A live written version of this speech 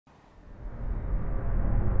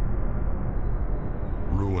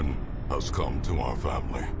ruin has come to our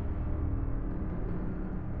family.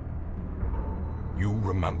 You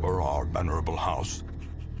remember our venerable house?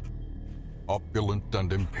 Opulent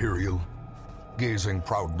and imperial, gazing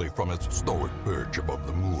proudly from its stoic perch above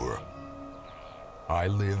the moor. I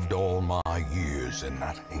lived all my years in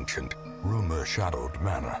that ancient, rumor-shadowed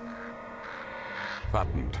manor,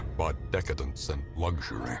 fattened by decadence and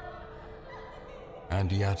luxury. And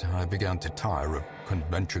yet I began to tire of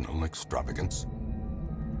conventional extravagance.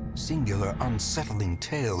 Singular, unsettling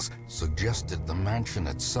tales suggested the mansion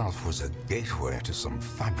itself was a gateway to some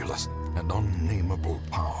fabulous and unnameable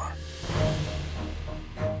power.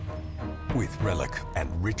 With relic and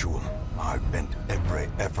ritual, I bent every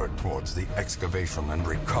effort towards the excavation and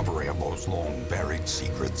recovery of those long-buried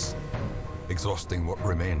secrets, exhausting what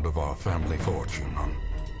remained of our family fortune on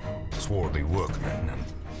swarthy workmen and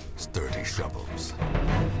sturdy shovels.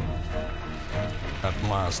 At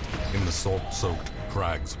last, in the salt-soaked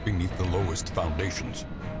crags beneath the lowest foundations,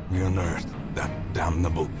 we unearthed that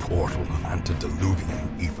damnable portal of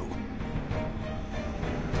antediluvian evil.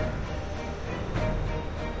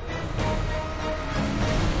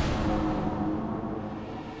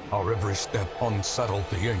 Our every step unsettled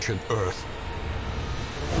the ancient earth,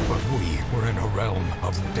 but we were in a realm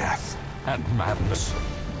of death and madness.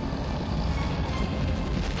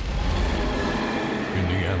 In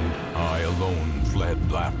the end, I alone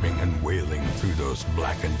fled laughing and wailing through those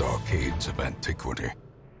blackened arcades of antiquity,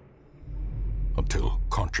 until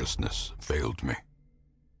consciousness failed me.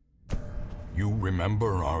 You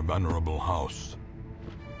remember our venerable house,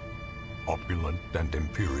 opulent and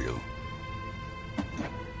imperial.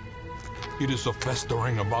 It is a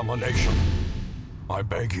festering abomination. I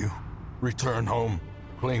beg you, return home,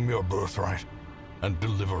 claim your birthright, and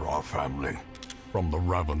deliver our family from the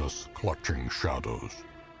ravenous, clutching shadows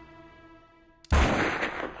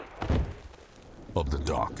of the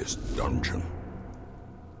darkest dungeon.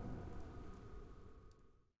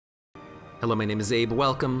 Hello, my name is Abe.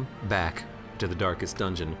 Welcome back to the Darkest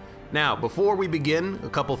Dungeon. Now, before we begin, a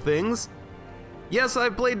couple things. Yes,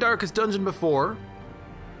 I've played Darkest Dungeon before.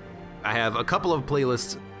 I have a couple of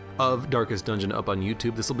playlists of Darkest Dungeon up on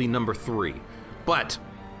YouTube. This will be number 3. But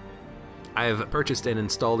I've purchased and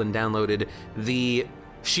installed and downloaded the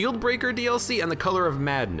Shieldbreaker DLC and the Color of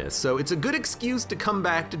Madness. So it's a good excuse to come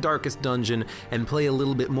back to Darkest Dungeon and play a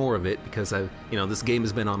little bit more of it because this game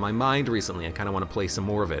has been on my mind recently. I kind of want to play some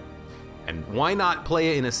more of it. And why not play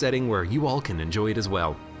it in a setting where you all can enjoy it as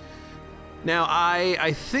well? Now,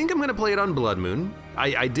 I think I'm gonna play it on Blood Moon.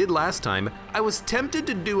 I did last time. I was tempted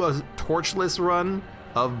to do a torchless run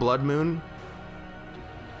of Blood Moon.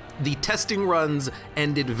 The testing runs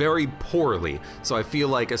ended very poorly, so I feel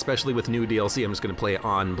like, especially with new DLC, I'm just gonna play it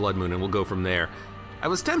on Blood Moon and we'll go from there. I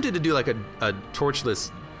was tempted to do like a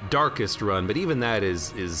torchless Darkest run, but even that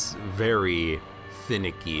is very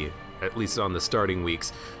finicky, at least on the starting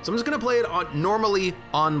weeks. So I'm just gonna play it normally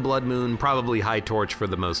on Blood Moon, probably high torch for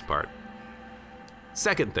the most part.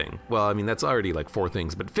 Second thing, well, I mean, that's already like 4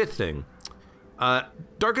 things, but 5th thing,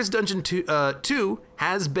 Darkest Dungeon 2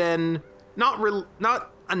 has been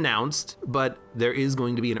not announced, but there is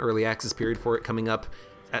going to be an early access period for it coming up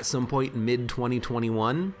at some point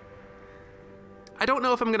mid-2021. I don't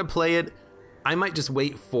know if I'm gonna play it. I might just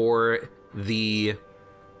wait for the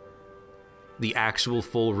actual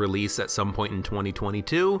full release at some point in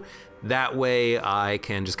 2022. That way I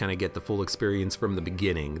can just kind of get the full experience from the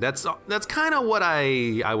beginning. That's kind of what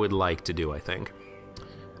I would like to do, I think.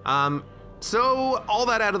 So all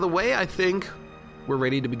that out of the way, I think we're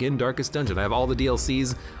ready to begin Darkest Dungeon. I have all the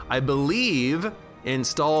DLCs, I believe,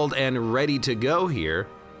 installed and ready to go here.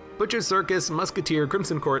 Butcher Circus, Musketeer,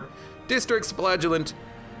 Crimson Court, Districts, Flagellant,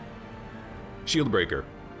 Shieldbreaker.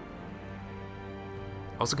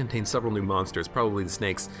 Also contains several new monsters, probably the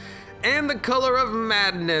snakes, and the Color of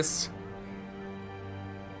Madness.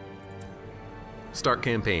 Start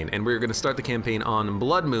campaign, and we're gonna start the campaign on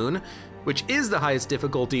Blood Moon, which is the highest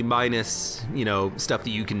difficulty minus, stuff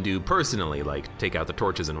that you can do personally, like take out the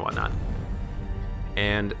torches and whatnot.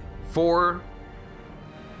 And for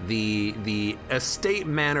the Estate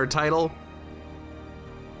Manor title,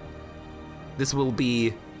 this will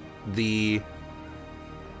be the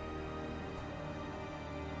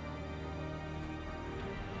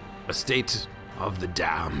Estate of the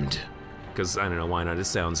Damned, because I don't know, why not? It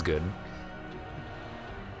sounds good.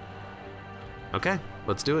 Okay,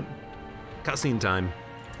 let's do it. Cutscene time.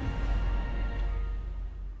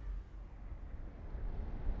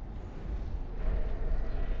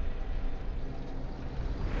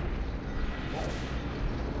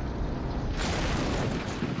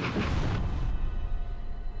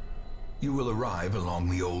 You will arrive along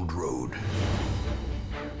the old road.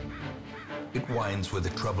 It winds with a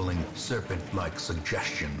troubling serpent-like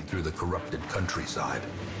suggestion through the corrupted countryside,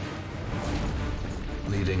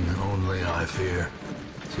 leading only, I fear,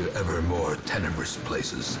 to ever more tenebrous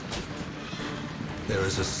places. There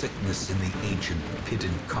is a sickness in the ancient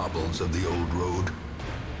pitted cobbles of the old road,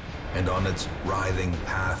 and on its writhing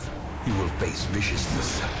path you will face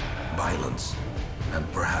viciousness, violence, and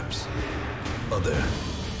perhaps other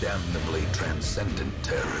damnably transcendent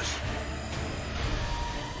terrors.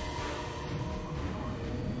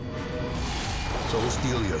 So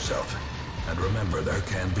steel yourself, and remember there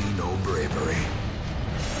can be no bravery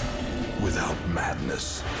without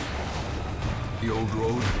madness. The old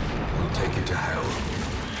road will take you to hell,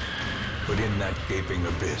 but in that gaping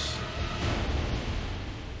abyss,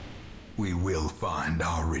 we will find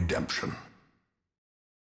our redemption.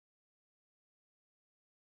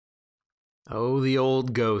 Oh, the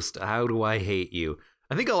old ghost. How do I hate you?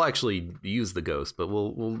 I think I'll actually use the ghost, but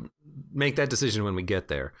we'll make that decision when we get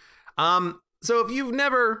there. So if you've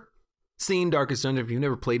never seen Darkest Dungeon, if you've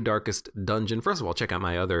never played Darkest Dungeon, first of all, check out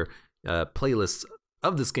my other playlists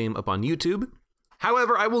of this game up on YouTube.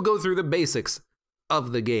 However, I will go through the basics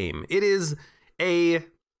of the game. It is a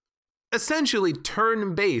essentially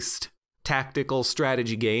turn-based tactical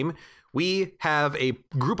strategy game. We have a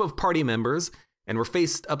group of party members, and we're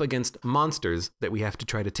faced up against monsters that we have to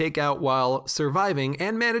try to take out while surviving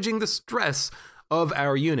and managing the stress of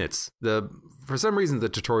our units. For some reason, the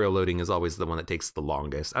tutorial loading is always the one that takes the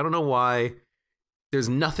longest. I don't know why. There's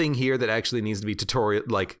nothing here that actually needs to be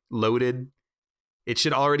loaded. It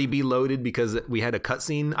should already be loaded because we had a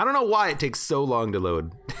cutscene. I don't know why it takes so long to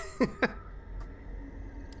load.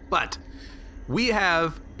 But we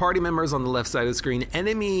have party members on the left side of the screen.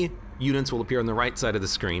 Enemy units will appear on the right side of the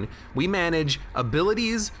screen. We manage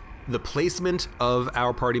abilities, the placement of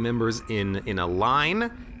our party members in a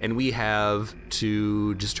line, and we have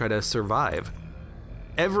to just try to survive.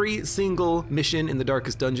 Every single mission in the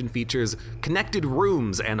Darkest Dungeon features connected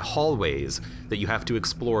rooms and hallways that you have to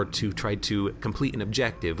explore to try to complete an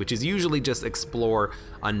objective, which is usually just explore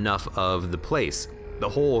enough of the place. The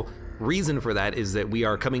whole reason for that is that we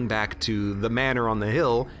are coming back to the manor on the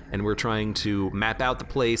hill, and we're trying to map out the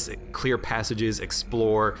place, clear passages,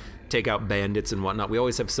 explore, take out bandits and whatnot. We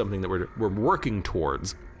always have something that we're working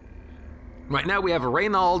towards. Right now we have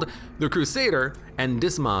Reynold the Crusader and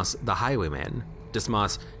Dismas the Highwayman.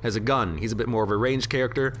 Dismas has a gun. He's a bit more of a ranged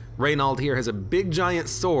character. Reynold here has a big giant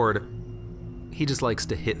sword. He just likes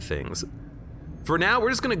to hit things. For now, we're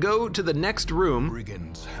just gonna go to the next room.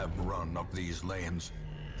 Brigands have run up these lanes.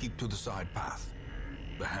 Keep to the side path.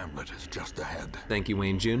 The hamlet is just ahead. Thank you,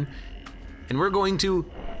 Wayne June. And we're going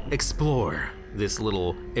to explore this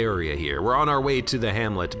little area here. We're on our way to the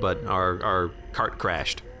hamlet, but our cart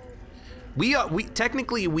crashed. We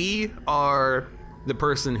technically are the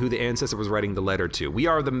person who the ancestor was writing the letter to. We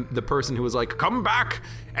are the person who was like, come back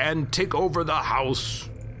and take over the house.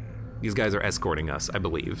 These guys are escorting us, I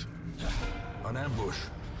believe. An ambush.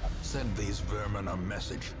 Send these vermin a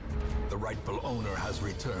message. The rightful owner has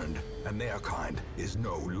returned, and their kind is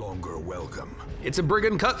no longer welcome. It's a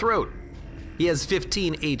brigand cutthroat. He has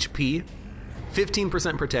 15 HP,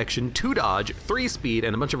 15% protection, 2 dodge, 3 speed,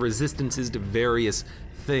 and a bunch of resistances to various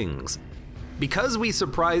things. Because we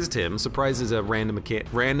surprised him, surprise is a random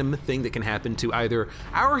thing that can happen to either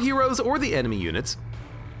our heroes or the enemy units.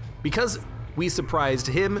 Because we surprised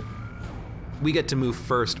him, we get to move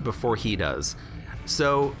first before he does.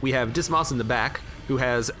 So we have Dismas in the back, who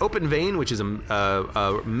has Open Vein, which is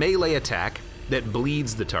a melee attack that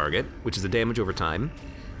bleeds the target, which is a damage over time.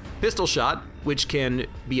 Pistol Shot, which can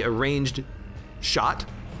be a ranged shot.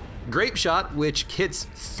 Grape Shot, which hits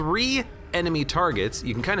 3 enemy targets.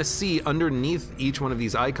 You can kind of see underneath each one of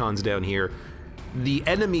these icons down here the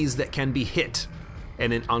enemies that can be hit.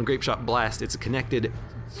 And on Grape Shot Blast, it's a connected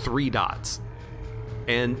 3 dots.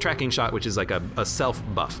 And Tracking Shot, which is like a self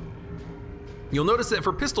buff. You'll notice that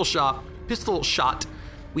for Pistol Shot,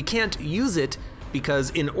 we can't use it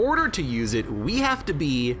because in order to use it, we have to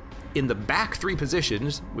be in the back 3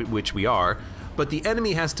 positions, which we are, but the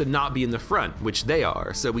enemy has to not be in the front, which they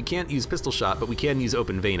are. So we can't use Pistol Shot, but we can use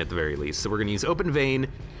Open Vein at the very least. So we're gonna use Open Vein,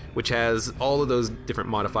 which has all of those different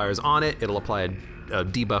modifiers on it. It'll apply a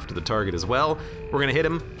debuff to the target as well. We're gonna hit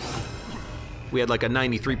him. We had like a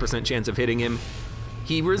 93% chance of hitting him.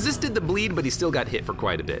 He resisted the bleed, but he still got hit for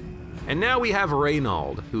quite a bit. And now we have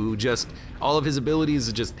Reynold, who all of his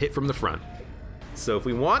abilities just hit from the front. So if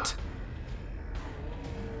we want,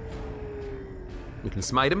 we can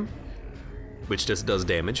smite him, which just does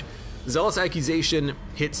damage. Zealous Accusation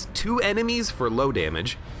hits 2 enemies for low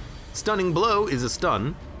damage. Stunning Blow is a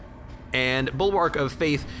stun. And Bulwark of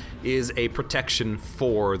Faith is a protection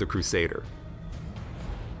for the Crusader.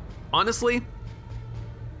 Honestly,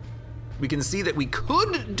 we can see that we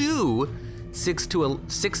could do 6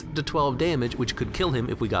 to 12 damage, which could kill him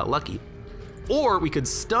if we got lucky. Or we could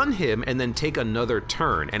stun him and then take another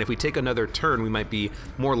turn. And if we take another turn, we might be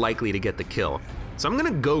more likely to get the kill. So I'm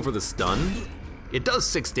gonna go for the stun. It does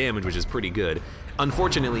 6 damage, which is pretty good.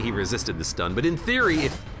 Unfortunately, he resisted the stun, but in theory,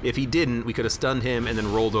 if he didn't, we could have stunned him and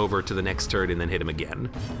then rolled over to the next turn and then hit him again.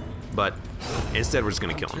 But instead, we're just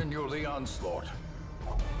gonna kill him. Continue the onslaught.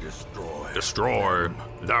 Destroy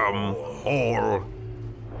them all.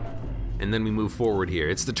 And then we move forward here.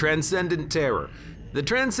 It's the Transcendent Terror. The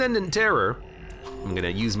Transcendent Terror, I'm gonna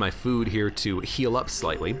use my food here to heal up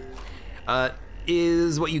slightly,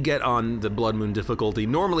 is what you get on the Blood Moon difficulty.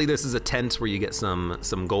 Normally this is a tent where you get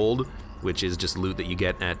some gold, which is just loot that you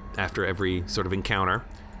get after every sort of encounter.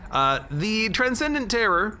 The Transcendent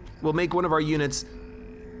Terror will make one of our units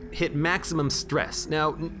hit maximum stress.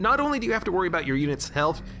 Now, not only do you have to worry about your unit's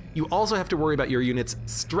health, you also have to worry about your unit's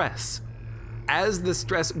stress. As the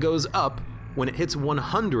stress goes up, when it hits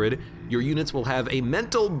 100, your units will have a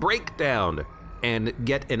mental breakdown and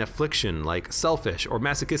get an affliction like selfish or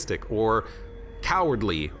masochistic or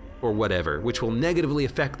cowardly or whatever, which will negatively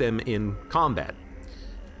affect them in combat.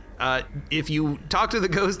 If you talk to the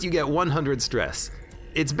ghost, you get 100 stress.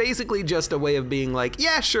 It's basically just a way of being like,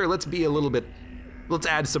 yeah, sure, let's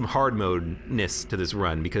add some hard mode-ness to this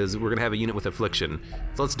run because we're gonna have a unit with affliction.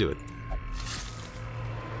 So let's do it.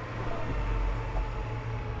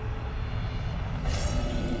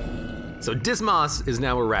 So Dismas is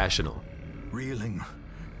now irrational. Reeling,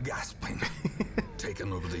 gasping,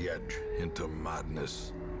 taken over the edge into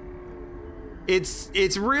madness.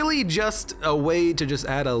 It's really just a way to just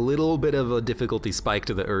add a little bit of a difficulty spike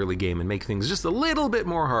to the early game and make things just a little bit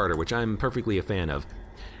more harder, which I'm perfectly a fan of.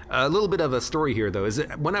 A little bit of a story here though is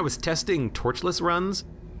that when I was testing torchless runs,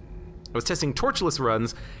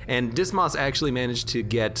 and Dismas actually managed to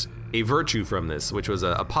get a virtue from this, which was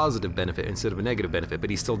a positive benefit instead of a negative benefit, but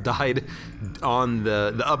he still died on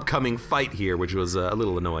the upcoming fight here, which was a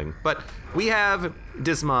little annoying. But we have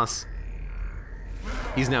Dismas.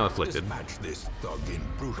 He's now afflicted. Dispatch this thug in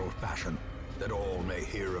brutal fashion, that all may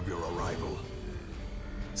hear of your arrival.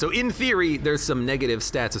 So in theory, there's some negative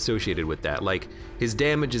stats associated with that, like his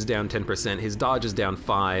damage is down 10%, his dodge is down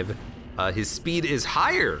 5, his speed is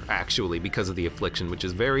higher, actually, because of the affliction, which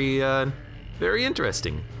is very, very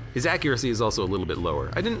interesting. His accuracy is also a little bit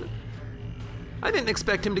lower. I didn't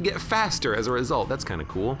expect him to get faster as a result. That's kind of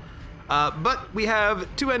cool. But we have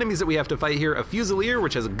 2 enemies that we have to fight here, a Fusilier,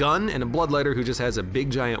 which has a gun, and a Bloodlighter, who just has a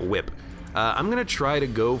big giant whip. I'm gonna try to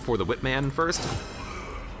go for the Whipman first,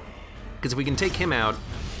 because if we can take him out,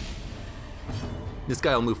 this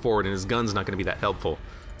guy will move forward and his gun's not gonna be that helpful.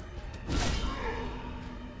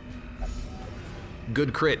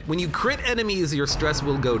 Good crit. When you crit enemies, your stress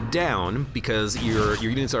will go down because your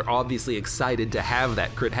units are obviously excited to have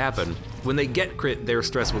that crit happen. When they get crit, their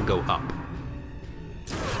stress will go up.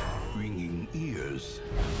 Ringing ears.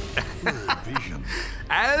 Vision.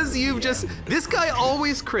 As you've just, this guy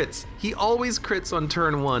always crits. He always crits on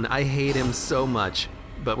turn 1. I hate him so much,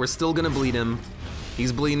 but we're still gonna bleed him.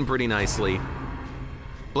 He's bleeding pretty nicely.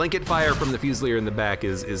 Blanket fire from the Fusilier in the back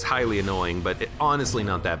is highly annoying, but honestly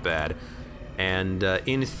not that bad. And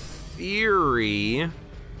in theory,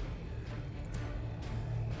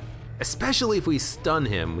 especially if we stun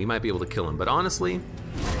him, we might be able to kill him. But honestly,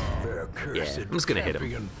 yeah, I'm just gonna hit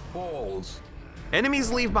him.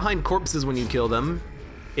 Enemies leave behind corpses when you kill them.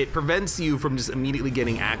 It prevents you from just immediately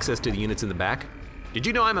getting access to the units in the back. Did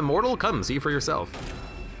you know I'm immortal? Come, see for yourself.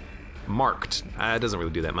 Marked. It doesn't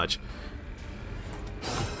really do that much.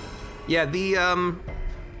 Yeah, the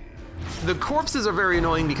corpses are very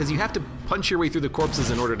annoying because you have to punch your way through the corpses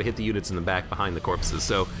in order to hit the units in the back behind the corpses.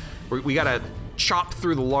 So we gotta chop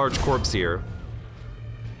through the large corpse here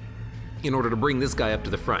in order to bring this guy up to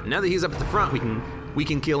the front. Now that he's up at the front, we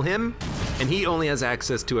can kill him, and he only has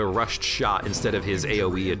access to a rushed shot instead of his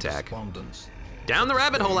AoE attack. Down the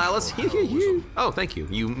rabbit hole, Alice. Oh, thank you.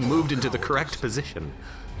 You moved into the correct position.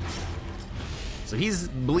 So he's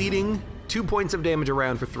bleeding. 2 points of damage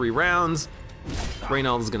around for 3 rounds.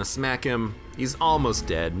 Reynald is gonna smack him. He's almost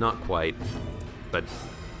dead, not quite. But,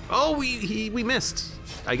 oh, we missed.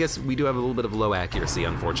 I guess we do have a little bit of low accuracy,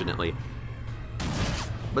 unfortunately.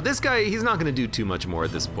 But this guy, he's not gonna do too much more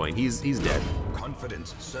at this point. He's dead.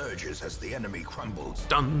 Confidence surges as the enemy crumbles.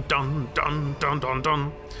 Dun, dun, dun, dun, dun,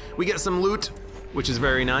 dun. We get some loot, which is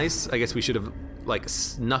very nice. I guess we should have, like,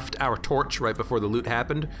 snuffed our torch right before the loot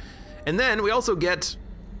happened. And then we also get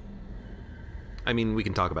I mean, we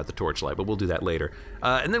can talk about the torchlight, but we'll do that later.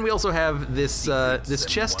 And then we also have this this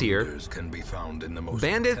chest here.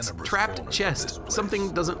 Bandit's trapped chest.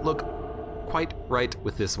 Something doesn't look quite right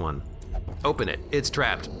with this one. Open it. It's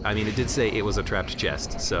trapped. I mean, it did say it was a trapped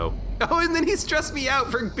chest, so. Oh, and then he stressed me out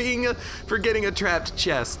for getting a trapped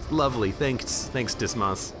chest. Lovely. Thanks,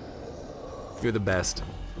 Dismas. You're the best.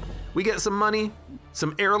 We get some money,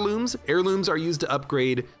 some heirlooms. Heirlooms are used to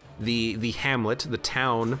upgrade the hamlet, the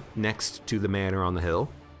town next to the manor on the hill.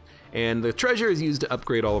 And the treasure is used to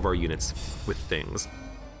upgrade all of our units with things.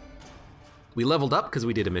 We leveled up because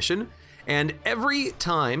we did a mission, and every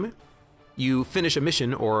time you finish a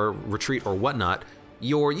mission or retreat or whatnot,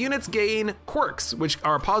 your units gain quirks, which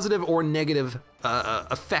are positive or negative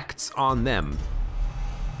effects on them.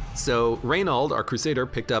 So Reynold, our crusader,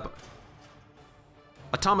 picked up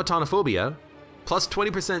Automatonophobia, plus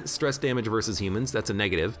 20% stress damage versus humans, that's a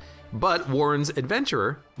negative, but Warren's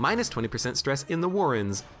Adventurer, minus 20% stress in the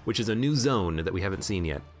Warrens, which is a new zone that we haven't seen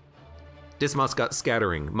yet. Dismas got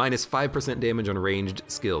Scattering, minus 5% damage on ranged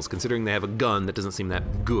skills. Considering they have a gun, that doesn't seem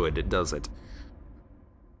that good, does it?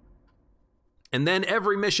 And then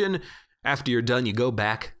every mission, after you're done, you go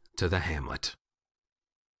back to the hamlet.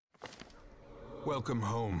 Welcome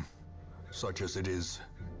home, such as it is.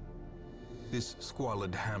 This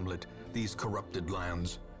squalid hamlet, these corrupted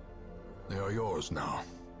lands, they are yours now,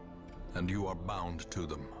 and you are bound to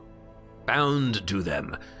them. Bound to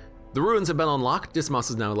them. The ruins have been unlocked. Dismas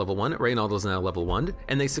is now level 1, Reynaldo is now level 1,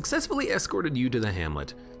 and they successfully escorted you to the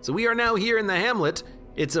hamlet. So we are now here in the hamlet.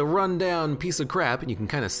 It's a rundown piece of crap, and you can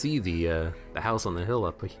kind of see the house on the hill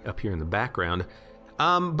up here in the background.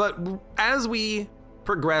 But as we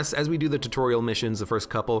progress, as we do the tutorial missions, the first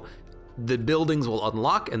couple, the buildings will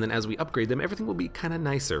unlock, and then as we upgrade them, everything will be kind of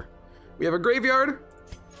nicer. We have a graveyard.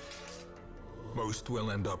 Most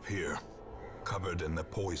will end up here, covered in the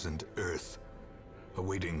poisoned earth,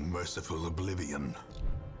 awaiting merciful oblivion.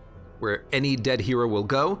 Where any dead hero will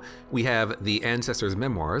go. We have the Ancestors'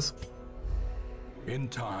 Memoirs. In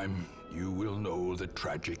time, you will know the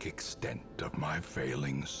tragic extent of my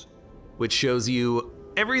failings. Which shows you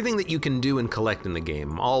everything that you can do and collect in the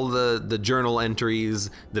game. All the journal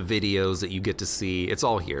entries, the videos that you get to see, it's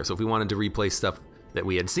all here. So if we wanted to replay stuff that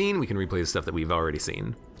we had seen, we can replay the stuff that we've already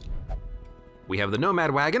seen. We have the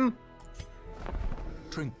Nomad Wagon.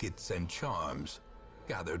 Trinkets and charms,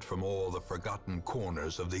 gathered from all the forgotten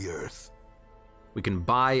corners of the earth. We can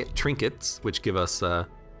buy trinkets, which give us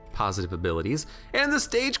positive abilities. And the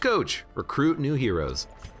Stagecoach, recruit new heroes.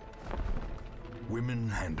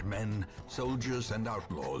 Women and men, soldiers and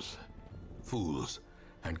outlaws, fools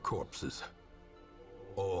and corpses.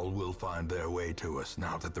 All will find their way to us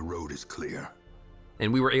now that the road is clear.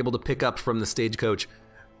 And we were able to pick up from the Stagecoach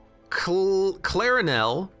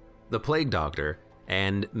Clarinel, the Plague Doctor,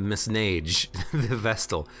 and Miss Nage, the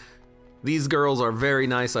Vestal. These girls are very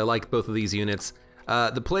nice. I like both of these units.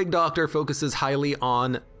 The Plague Doctor focuses highly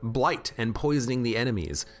on blight and poisoning the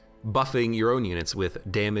enemies, buffing your own units with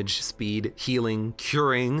damage, speed, healing,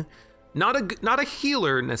 curing. Not a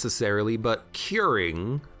healer necessarily, but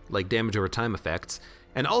curing, like damage over time effects,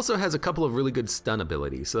 and also has a couple of really good stun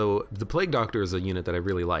abilities. So the Plague Doctor is a unit that I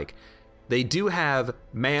really like. They do have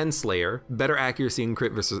Manslayer, better accuracy and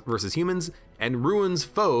crit versus humans, and Ruins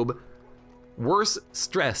Phobe, worse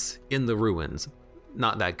stress in the ruins.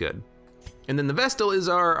 Not that good. And then the Vestal is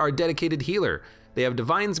our dedicated healer. They have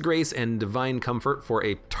Divine's Grace and Divine Comfort for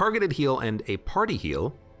a targeted heal and a party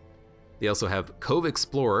heal. They also have Cove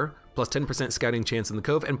Explorer, plus 10% scouting chance in the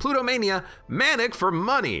Cove, and Plutomania, Manic for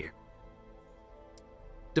money.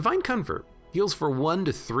 Divine Comfort heals for 1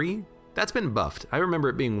 to 3. That's been buffed. I remember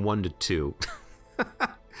it being 1 to 2.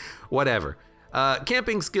 Whatever.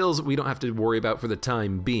 Camping skills we don't have to worry about for the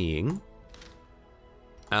time being.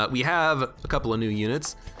 We have a couple of new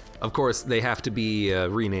units. Of course, they have to be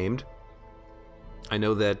renamed. I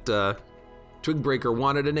know that Twigbreaker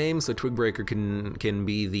wanted a name, so Twigbreaker can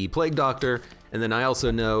be the Plague Doctor. And then I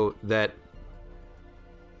also know that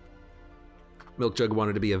Milkjug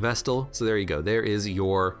wanted to be a Vestal, so there you go. There is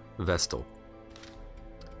your Vestal.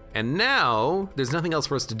 And now, there's nothing else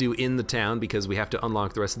for us to do in the town because we have to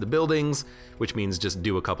unlock the rest of the buildings, which means just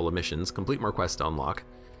do a couple of missions, complete more quests to unlock.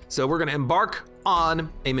 So we're gonna embark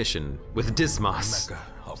on a mission with Dismas. Mecca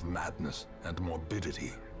of madness and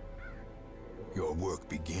morbidity. Your work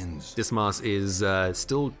begins. Dismas is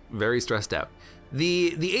still very stressed out.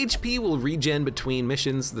 The HP will regen between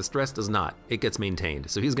missions, the stress does not. It gets maintained.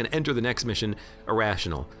 So he's gonna enter the next mission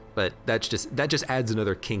irrational, but that just adds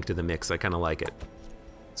another kink to the mix. I kinda like it.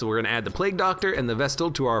 So we're gonna add the Plague Doctor and the Vestal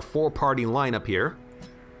to our 4-party lineup here.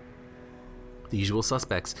 The usual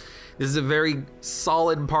suspects. This is a very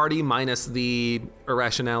solid party minus the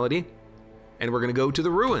irrationality. And we're gonna go to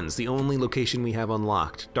the ruins, the only location we have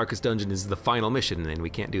unlocked. Darkest Dungeon is the final mission, and we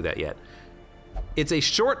can't do that yet. It's a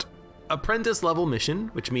short apprentice level mission,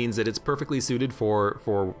 which means that it's perfectly suited for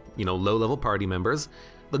low level party members.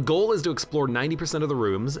 The goal is to explore 90% of the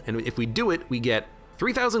rooms, and if we do it, we get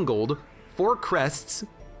 3,000 gold, 4 crests,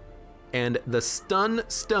 and the stun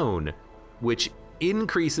stone, which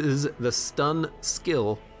increases the stun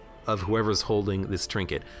skill of whoever's holding this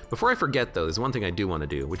trinket. Before I forget though, there's one thing I do want to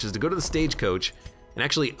do, which is to go to the stagecoach and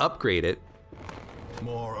actually upgrade it.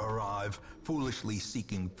 More arrive, foolishly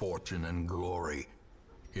seeking fortune and glory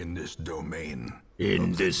in this domain.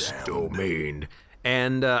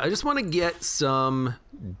 And I just want to get some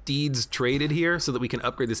deeds traded here so that we can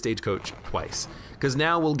upgrade the stagecoach twice. Because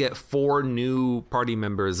now we'll get 4 new party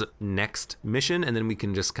members next mission, and then we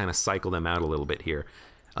can just kind of cycle them out a little bit here.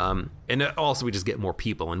 And also we just get more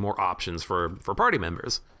people and more options for party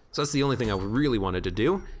members. So that's the only thing I really wanted to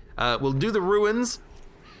do. We'll do the ruins.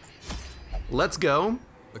 Let's go.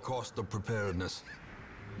 The cost of preparedness,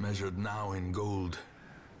 measured now in gold,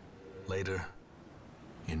 later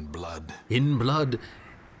in blood. In blood.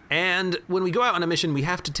 And when we go out on a mission, we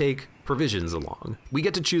have to take provisions along. We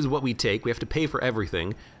get to choose what we take. We have to pay for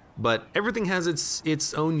everything, but everything has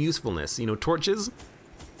its own usefulness. You know, torches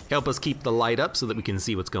help us keep the light up so that we can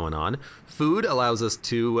see what's going on. Food allows us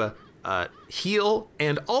to heal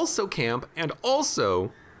and also camp and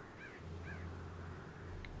also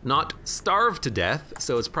not starve to death.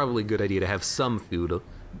 So it's probably a good idea to have some food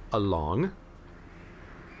along.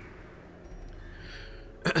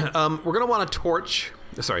 We're gonna want a torch,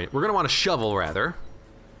 we're gonna want a shovel rather,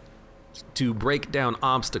 to break down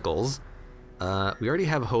obstacles. We already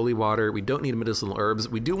have holy water, we don't need medicinal herbs.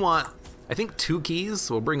 We do want, I think, 2 keys,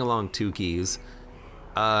 so we'll bring along 2 keys.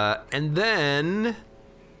 And then,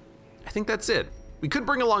 I think that's it. We could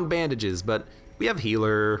bring along bandages, but we have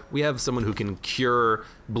healer, we have someone who can cure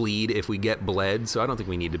bleed if we get bled, so I don't think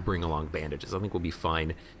we need to bring along bandages. I think we'll be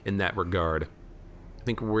fine in that regard. I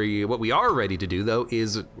think what we are ready to do, though,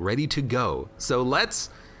 is ready to go. So let's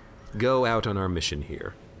go out on our mission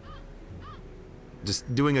here.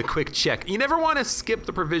 Just doing a quick check. You never want to skip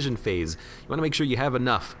the provision phase. You want to make sure you have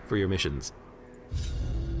enough for your missions.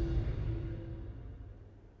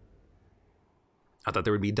 I thought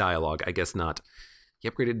there would be dialogue. I guess not. You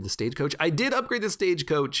upgraded the stagecoach? I did upgrade the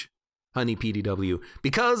stagecoach, honey PDW,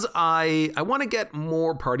 because I want to get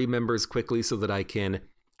more party members quickly so that I can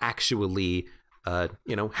actually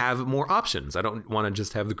have more options. I don't want to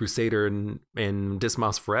just have the Crusader and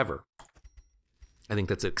Dismos forever. I think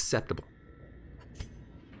that's acceptable.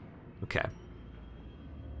 Okay.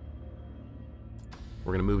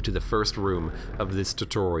 We're gonna move to the first room of this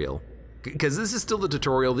tutorial. Because this is still the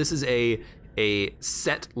tutorial. This is a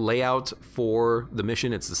set layout for the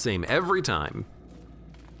mission. It's the same every time.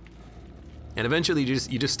 And eventually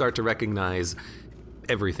you just start to recognize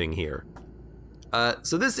everything here.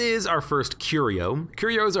 So this is our first curio.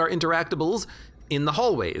 Curios are interactables in the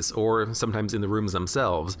hallways or sometimes in the rooms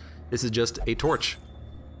themselves. This is just a torch.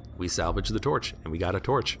 We salvage the torch and we got a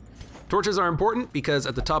torch. Torches are important because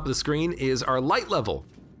at the top of the screen is our light level.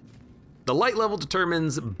 The light level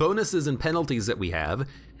determines bonuses and penalties that we have.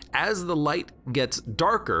 As the light gets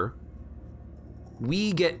darker,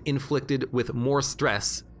 we get inflicted with more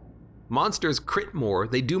stress. Monsters crit more,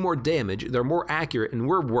 they do more damage, they're more accurate, and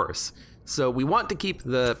we're worse. So we want to keep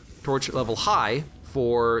the torch level high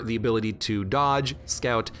for the ability to dodge,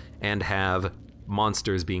 scout, and have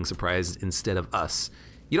monsters being surprised instead of us.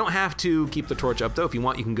 You don't have to keep the torch up though. If you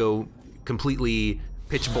want, you can go completely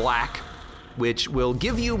pitch black, which will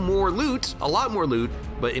give you more loot, a lot more loot,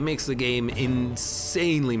 but it makes the game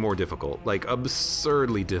insanely more difficult, like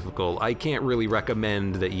absurdly difficult. I can't really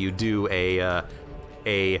recommend that you do a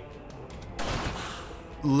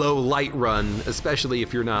low light run, especially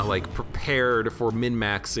if you're not like prepared for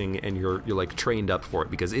min-maxing and you're like trained up for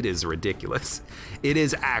it, because it is ridiculous. It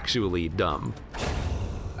is actually dumb.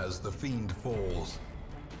 As the fiend falls,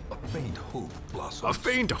 a faint hope blossoms. A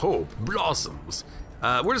faint hope blossoms.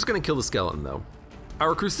 We're just gonna kill the skeleton though.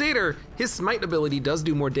 Our Crusader, his smite ability does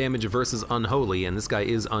do more damage versus unholy, and this guy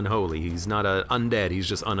is unholy. He's not undead, he's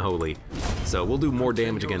just unholy. So we'll do more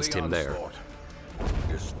damage against him there.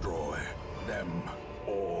 Destroy them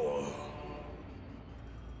all.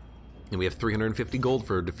 And we have 350 gold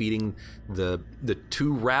for defeating the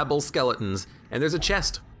 2 rabble skeletons. And there's a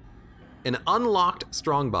chest. An unlocked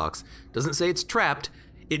strongbox. Doesn't say it's trapped.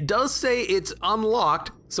 It does say it's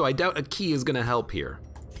unlocked, so I doubt a key is gonna help here.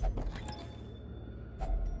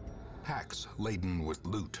 Packs laden with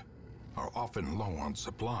loot are often low on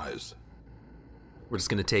supplies. We're just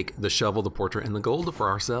gonna take the shovel, the portrait, and the gold for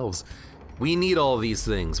ourselves. We need all these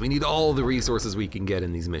things. We need all the resources we can get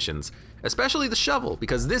in these missions, especially the shovel,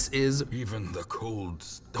 because this is even the cold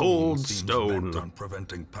stone bent on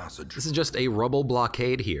preventing passage. This is just a rubble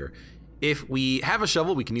blockade here. If we have a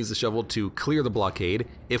shovel, we can use the shovel to clear the blockade.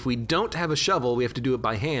 If we don't have a shovel, we have to do it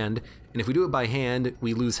by hand. And if we do it by hand,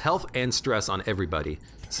 we lose health and stress on everybody.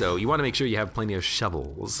 So you want to make sure you have plenty of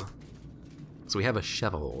shovels. So we have a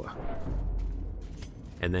shovel.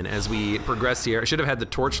 And then as we progress here, I should have had the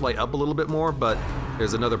torch light up a little bit more, but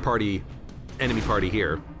there's another enemy party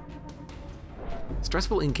here.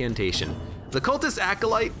 Stressful incantation. The cultist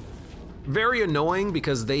acolyte, very annoying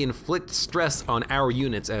because they inflict stress on our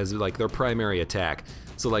units as like their primary attack.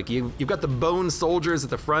 So like you've got the bone soldiers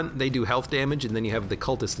at the front, they do health damage, and then you have the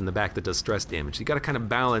cultist in the back that does stress damage. You gotta kind of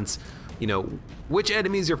balance, you know, which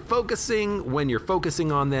enemies you're focusing, when you're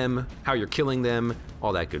focusing on them, how you're killing them,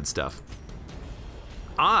 all that good stuff.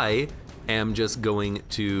 I am just going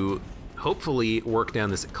to hopefully work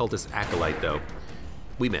down this cultist acolyte though.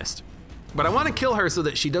 We missed. But I want to kill her so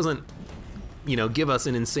that she doesn't, you know, give us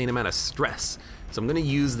an insane amount of stress. So I'm gonna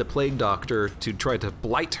use the Plague Doctor to try to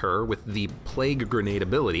blight her with the Plague Grenade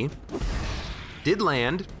ability. Did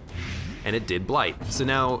land, and it did blight. So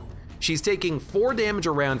now she's taking 4 damage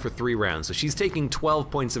a round for 3 rounds. So she's taking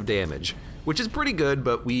 12 points of damage, which is pretty good,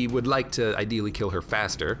 but we would like to ideally kill her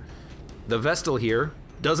faster. The Vestal here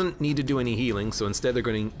doesn't need to do any healing, so instead they're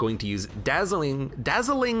going to use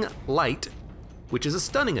Dazzling Light, which is a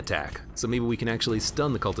stunning attack. So maybe we can actually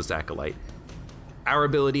stun the Cultist Acolyte. Our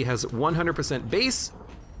ability has 100% base.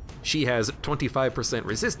 She has 25%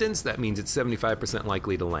 resistance. That means it's 75%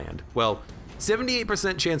 likely to land. Well,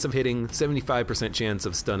 78% chance of hitting, 75% chance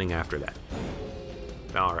of stunning after that.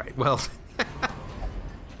 All right, well,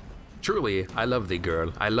 truly, I love thee,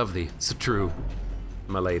 girl. I love thee, so true,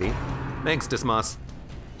 my lady. Thanks, Dismas.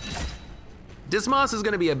 Dismas is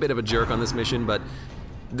gonna be a bit of a jerk on this mission, but,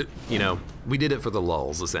 you know, we did it for the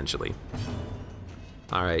lulz, essentially.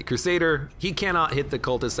 All right, Crusader, he cannot hit the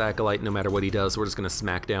Cultist Acolyte no matter what he does, so we're just gonna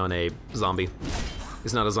smack down a zombie.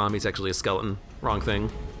 It's not a zombie, it's actually a skeleton. Wrong thing.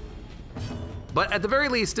 But at the very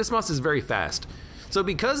least, Dismas is very fast. So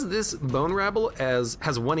because this Bone Rabble has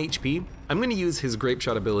 1 HP, I'm gonna use his Grape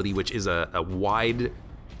Shot ability, which is a wide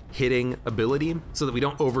hitting ability, so that we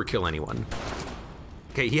don't overkill anyone.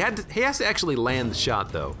 Okay, he has to actually land the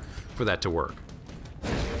shot though, for that to work.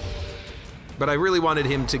 But I really wanted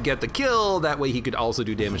him to get the kill, that way he could also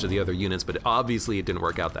do damage to the other units, but obviously it didn't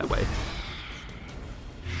work out that way.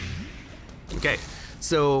 Okay,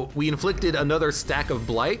 so we inflicted another stack of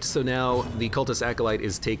blight, so now the Cultist Acolyte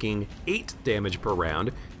is taking 8 damage per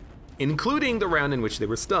round, including the round in which they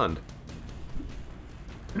were stunned.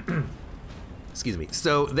 Excuse me.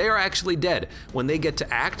 So they are actually dead. When they get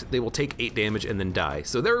to act, they will take 8 damage and then die.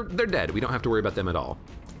 So they're dead. We don't have to worry about them at all.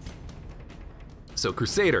 So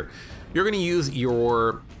Crusader, you're gonna use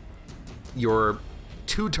your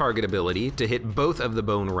 2-target ability to hit both of the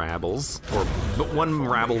Bone Rabbles, or one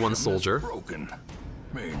Rabble, one Soldier.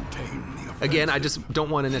 Again, I just don't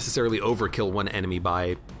want to necessarily overkill one enemy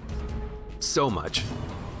by so much.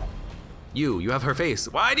 You have her face.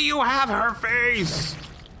 Why do you have her face?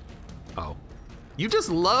 Oh. You just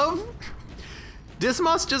love?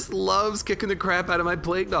 Dismas just loves kicking the crap out of my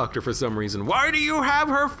Plague Doctor for some reason. Why do you have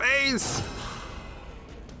her face?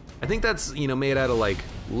 I think that's, you know, made out of like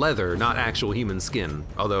leather, not actual human skin.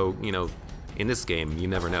 Although, you know, in this game, you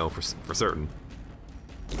never know for certain.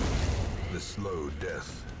 The slow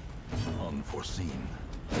death, unforeseen,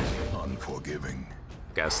 unforgiving.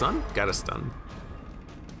 Got a stun? Got a stun.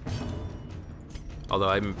 Although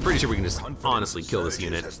I'm pretty sure we can just honestly kill this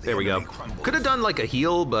unit. There we go. Could have done like a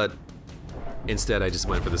heal, but instead I just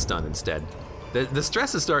went for the stun instead. The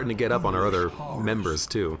stress is starting to get up on our other members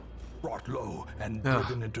too. Brought low and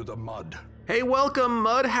driven into the mud. Hey, welcome,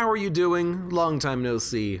 Mud. How are you doing? Long time no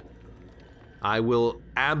see. I will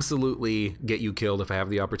absolutely get you killed if I have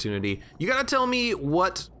the opportunity. You gotta tell me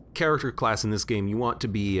what character class in this game you want to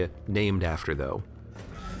be named after, though.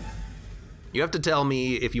 You have to tell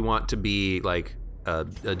me if you want to be like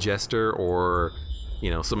a jester or,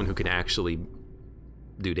 you know, someone who can actually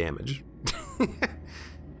do damage.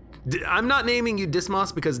 I'm not naming you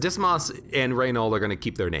Dismas because Dismas and Reynold are gonna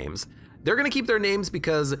keep their names. They're gonna keep their names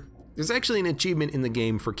because there's actually an achievement in the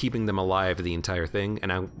game for keeping them alive the entire thing,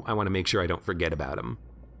 and I wanna make sure I don't forget about them.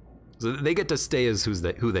 So they get to stay as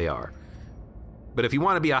who they are. But if you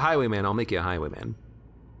wanna be a highwayman, I'll make you a highwayman.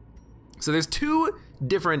 So there's 2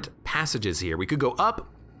 different passages here. We could go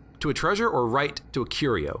up to a treasure or right to a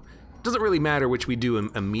curio. Doesn't really matter which we do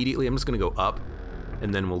immediately. I'm just gonna go up.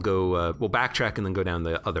 and then we'll go, we'll backtrack and then go down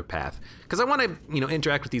the other path. Because I want to, you know,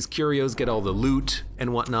 interact with these curios, get all the loot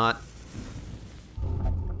and whatnot.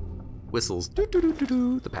 Whistles,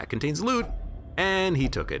 doo-doo-doo-doo-doo. The pack contains loot, and he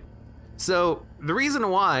took it. So the reason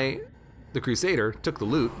why the Crusader took the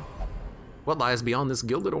loot, what lies beyond this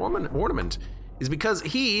gilded ornament, is because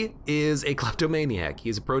he is a kleptomaniac. He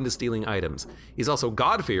is prone to stealing items. He's also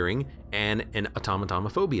God-fearing and an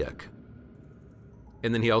automatomophobiac.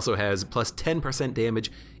 And then he also has plus 10%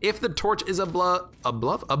 damage if the torch is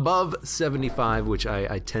above 75, which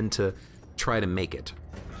I tend to try to make it.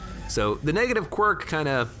 So the negative quirk kind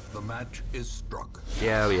of... The match is struck.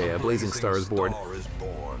 Yeah, Blazing Star is born.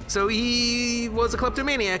 So he was a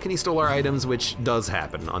kleptomaniac and he stole our items, which does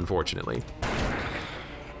happen, unfortunately.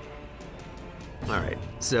 All right,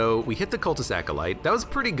 so we hit the Cultist Acolyte. That was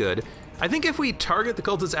pretty good. I think if we target the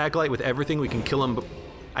Cultist Acolyte with everything, we can kill him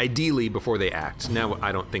ideally before they act. Now,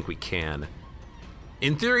 I don't think we can.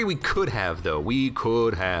 In theory, we could have, though. We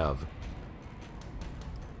could have.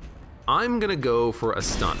 I'm gonna go for a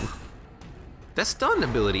stun. That stun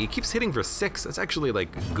ability, it keeps hitting for 6. That's actually,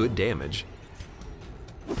 like, good damage.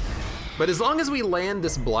 But as long as we land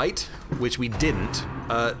this Blight, which we didn't,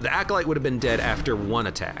 the Acolyte would have been dead after 1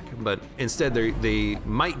 attack. But instead, they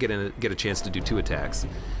might get a chance to do 2 attacks.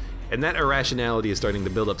 And that irrationality is starting to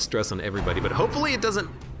build up stress on everybody, but hopefully it doesn't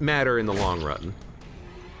matter in the long run.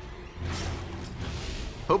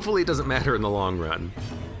 Hopefully it doesn't matter in the long run.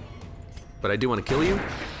 But I do want to kill you.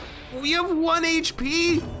 We have 1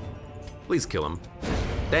 HP! Please kill him.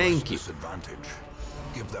 Thank you. Disadvantage.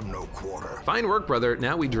 Give them no quarter. Fine work, brother.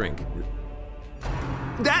 Now we drink.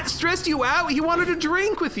 That stressed you out? He wanted to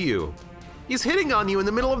drink with you. He's hitting on you in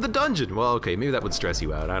the middle of the dungeon. Well, okay, maybe that would stress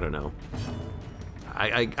you out. I don't know.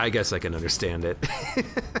 I guess I can understand it.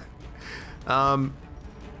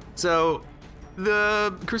 So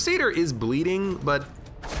the Crusader is bleeding, but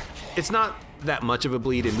it's not that much of a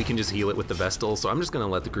bleed, and we can just heal it with the Vestal. So I'm just gonna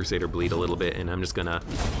let the Crusader bleed a little bit, and I'm just gonna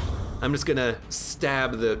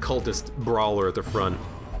stab the cultist brawler at the front.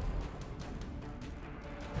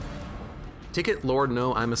 Ticket, Lord,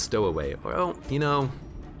 no, I'm a stowaway. Well, you know,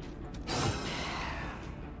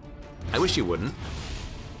 I wish you wouldn't.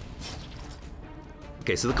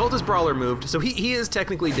 Okay, so the cultist brawler moved, so he is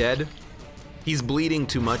technically dead. He's bleeding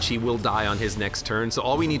too much, he will die on his next turn, so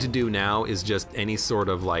all we need to do now is just any sort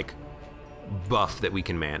of, like, buff that we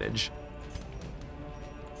can manage.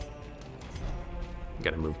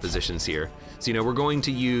 Gotta move positions here. So, you know, we're going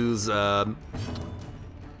to use, I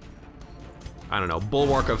don't know,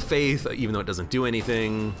 Bulwark of Faith, even though it doesn't do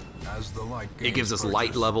anything. It gives us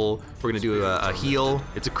light level. We're gonna do a heal.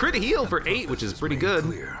 It's a crit heal for 8, which is pretty good.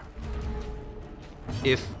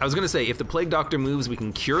 I was gonna say, if the Plague Doctor moves, we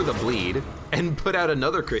can cure the bleed and put out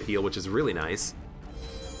another crit heal, which is really nice.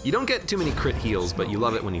 You don't get too many crit heals, but you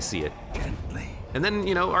love it when you see it. And then,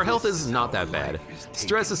 you know, our health is not that bad.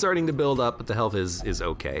 Stress is starting to build up, but the health is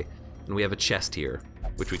okay. And we have a chest here,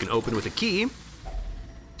 which we can open with a key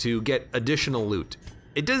to get additional loot.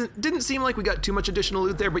 It didn't seem like we got too much additional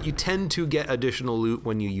loot there, but you tend to get additional loot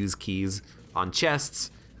when you use keys on chests.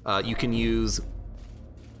 You can use,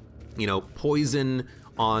 you know, poison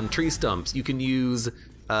on tree stumps. You can use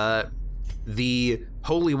the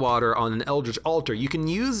holy water on an eldritch altar. You can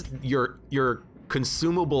use your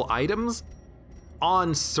consumable items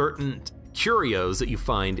on certain curios that you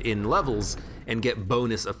find in levels and get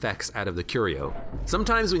bonus effects out of the curio.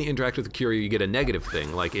 Sometimes when you interact with the curio, you get a negative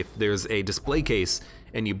thing, like if there's a display case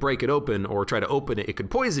and you break it open or try to open it, it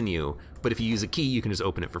could poison you, but if you use a key, you can just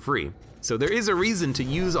open it for free. So there is a reason to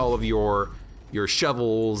use all of your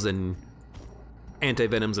shovels and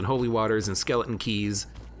anti-venoms and holy waters and skeleton keys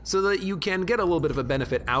so that you can get a little bit of a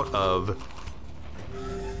benefit out of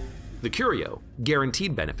the curio.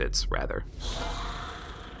 Guaranteed benefits, rather.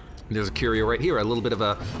 There's a curio right here, a little bit of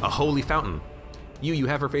a holy fountain. You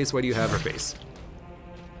have her face, why do you have her face?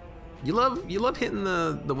 You love hitting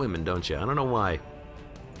the women, don't you? I don't know why.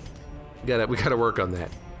 We gotta work on that.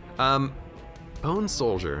 Bone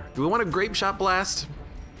Soldier. Do we want a Grape Shot Blast?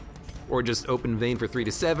 Or just Open Vein for 3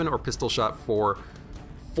 to 7, or Pistol Shot for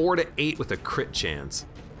 4 to 8 with a crit chance?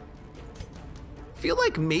 Feel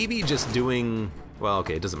like maybe just doing, well,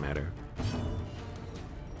 okay, it doesn't matter.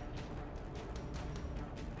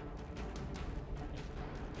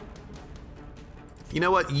 You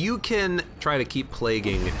know what? You can try to keep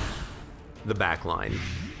plaguing the back line.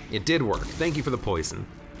 It did work. Thank you for the poison.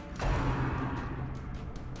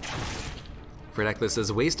 Fredakler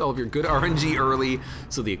says, waste all of your good RNG early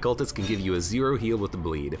so the occultist can give you a 0 heal with the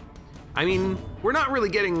bleed. I mean, we're not really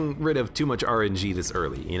getting rid of too much RNG this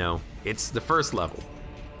early, you know? It's the first level.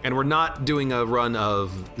 And we're not doing a run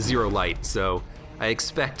of 0 light, so I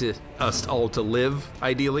expect us all to live,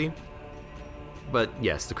 ideally. But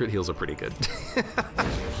yes, the crit heals are pretty good.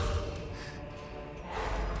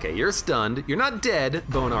 Okay, you're stunned. You're not dead,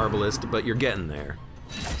 Bone Arbalist, but you're getting there.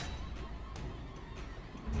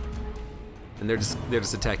 And they're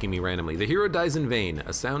just attacking me randomly. The hero dies in vain.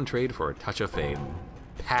 A sound trade for a touch of fame.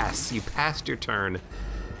 Pass. You passed your turn.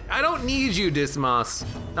 I don't need you, Dismas.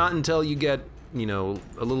 Not until you get, you know,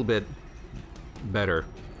 a little bit better.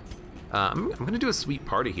 I'm gonna do a sweet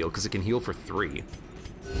party heal because it can heal for 3.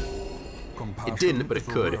 It didn't, but it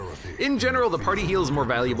could. In general, the party heal is more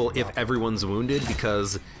valuable if everyone's wounded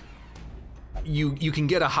because you can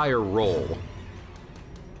get a higher roll.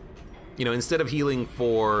 You know, instead of healing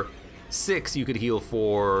for 6, you could heal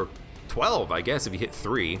for 12, I guess, if you hit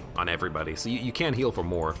 3 on everybody. So you can heal for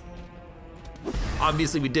more.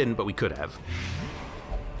 Obviously we didn't, but we could have.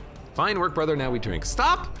 Fine work, brother, now we drink.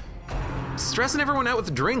 Stop stressing everyone out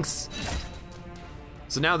with drinks.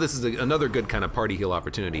 So now this is another good kind of party heal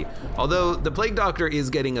opportunity. Although the Plague Doctor is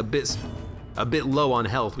getting a bit low on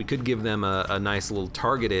health, we could give them a nice little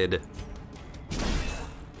targeted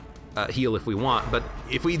heal if we want, but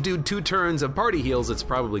if we do 2 turns of party heals, it's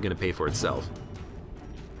probably gonna pay for itself.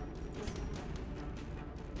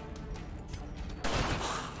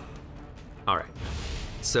 All right,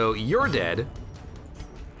 so you're dead.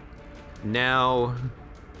 Now,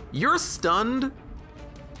 you're stunned.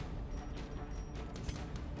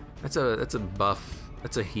 That's a buff,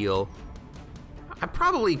 that's a heal. I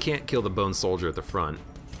probably can't kill the Bone Soldier at the front.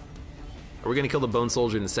 Are we gonna kill the Bone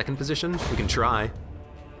Soldier in the second position? We can try.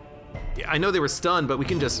 Yeah, I know they were stunned, but we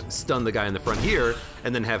can just stun the guy in the front here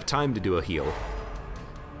and then have time to do a heal.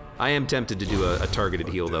 I am tempted to do a targeted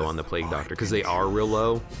heal though on the Plague Doctor because they are real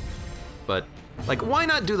low. But like, why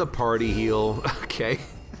not do the party heal? Okay,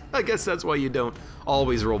 I guess that's why you don't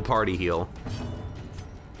always roll party heal.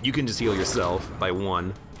 You can just heal yourself by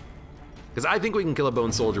 1. Because I think we can kill a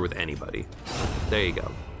Bone Soldier with anybody. There you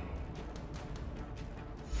go.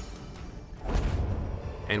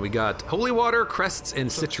 And we got Holy Water, Crests, and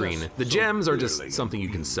Citrine. The gems are just something you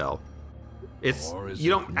can sell. You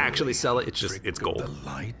don't actually sell it, it's gold.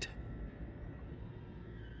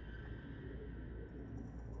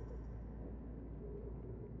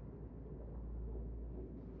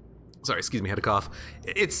 Sorry, excuse me, had a cough.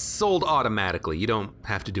 It's sold automatically. You don't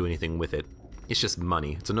have to do anything with it. It's just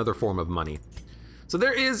money. It's another form of money. So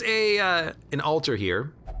there is an altar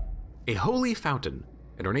here, a holy fountain,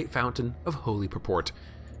 an ornate fountain of holy purport.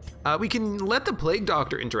 We can let the Plague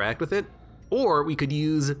Doctor interact with it, or we could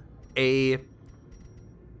use a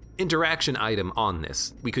interaction item on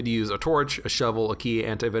this. We could use a torch, a shovel, a key,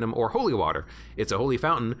 anti-venom, or holy water. It's a holy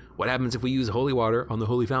fountain. What happens if we use holy water on the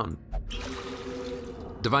holy fountain?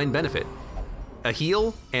 Divine benefit, a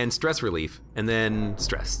heal and stress relief, and then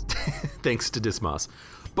stress, thanks to Dismas.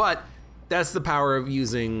 But that's the power of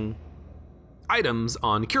using items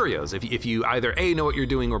on curios. If you either A, know what you're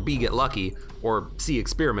doing, or B, get lucky, or C,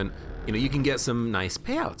 experiment, you know, you can get some nice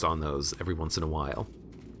payouts on those every once in a while.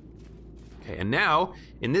 Okay, and now,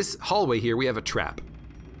 in this hallway here, we have a trap.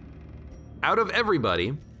 Out of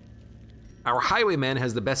everybody, our highwayman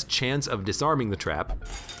has the best chance of disarming the trap.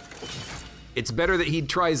 It's better that he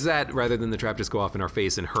tries that rather than the trap just go off in our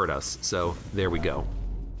face and hurt us. So there we go.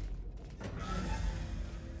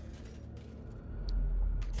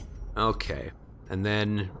 Okay, and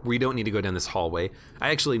then we don't need to go down this hallway. I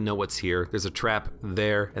actually know what's here. There's a trap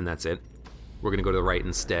there, and that's it. We're gonna go to the right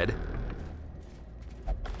instead.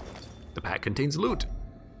 The pack contains loot.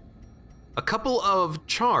 A couple of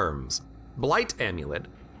charms. Blight Amulet,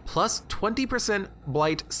 plus 20%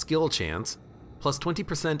 Blight skill chance, plus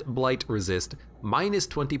 20% Blight resist, minus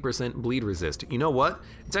 20% bleed resist. You know what?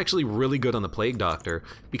 It's actually really good on the Plague Doctor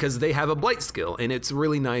because they have a Blight skill, and it's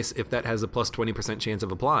really nice if that has a plus 20% chance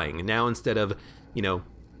of applying. Now instead of, you know,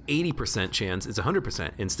 80% chance, it's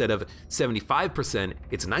 100%. Instead of 75%,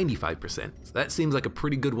 it's 95%. So that seems like a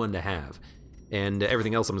pretty good one to have. And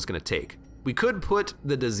everything else I'm just gonna take. We could put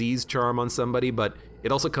the disease charm on somebody, but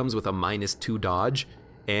it also comes with a -2 dodge,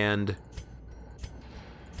 and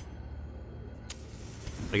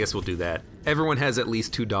I guess we'll do that. Everyone has at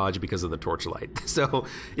least 2 dodge because of the torchlight. So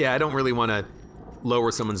yeah, I don't really want to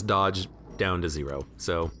lower someone's dodge down to 0.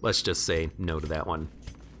 So let's just say no to that one.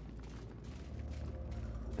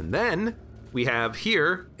 And then we have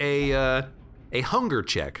here a hunger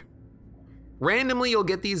check. Randomly, you'll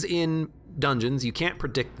get these in dungeons. You can't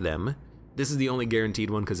predict them. This is the only guaranteed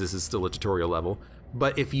one because this is still a tutorial level.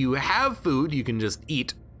 But if you have food, you can just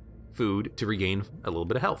eat food to regain a little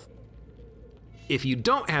bit of health. If you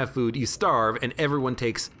don't have food, you starve, and everyone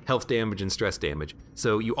takes health damage and stress damage.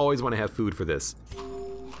 So you always want to have food for this.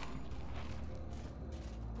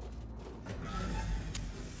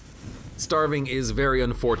 starving is very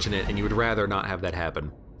unfortunate and you would rather not have that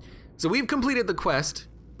happen. So we've completed the quest,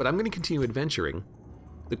 but I'm gonna continue adventuring.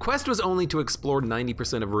 The quest was only to explore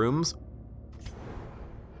 90% of rooms,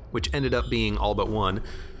 which ended up being all but one.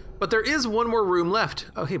 But there is one more room left.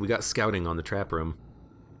 Oh, hey, we got scouting on the trap room.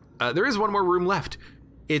 There is one more room left.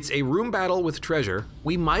 It's a room battle with treasure.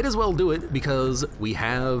 We might as well do it because we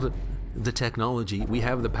have the technology, we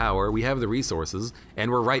have the power, we have the resources,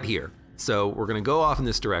 and we're right here. So we're gonna go off in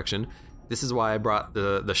this direction. This is why I brought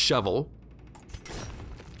the shovel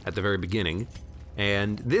at the very beginning.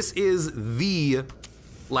 And this is the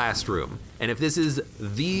last room. And if this is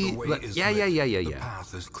the way is yeah. The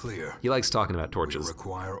path is clear. He likes talking about We torches.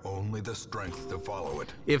 require only the strength to follow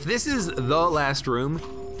it. If this is the last room,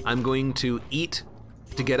 I'm going to eat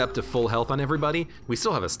to get up to full health on everybody. We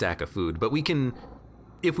still have a stack of food, but we can,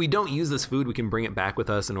 if we don't use this food, we can bring it back with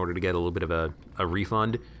us in order to get a little bit of a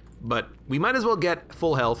refund. But we might as well get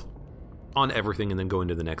full health on everything and then go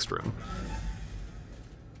into the next room.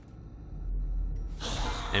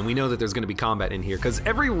 And we know that there's gonna be combat in here because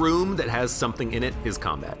every room that has something in it is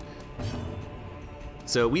combat.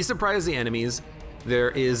 So we surprise the enemies.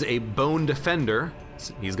 There is a bone defender,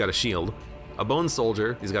 he's got a shield. A bone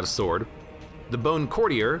soldier, he's got a sword. The bone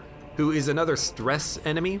courtier, who is another stress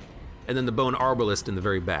enemy. And then the bone arbalist in the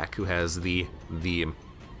very back, who has the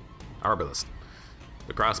arbalist,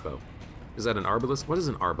 the crossbow. Is that an arbalist? What is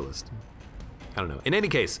an arbalist? I don't know. In any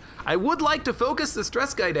case, I would like to focus the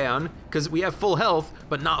stress guy down because we have full health,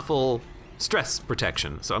 but not full stress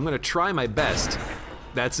protection. So I'm gonna try my best.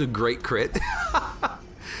 That's a great crit.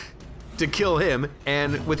 To kill him,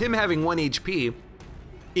 and with him having 1 HP,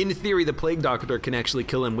 in theory, the Plague Doctor can actually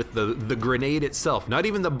kill him with the grenade itself. Not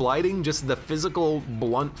even the blighting, just the physical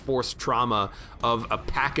blunt force trauma of a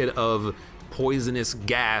packet of poisonous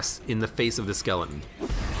gas in the face of the skeleton.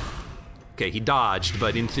 Okay, he dodged,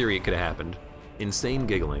 but in theory it could have happened. Insane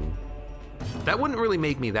giggling. That wouldn't really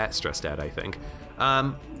make me that stressed out, I think.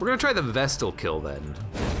 We're gonna try the Vestal kill then.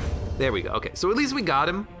 There we go, okay, so at least we got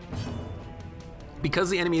him. Because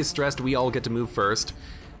the enemy is stressed, we all get to move first.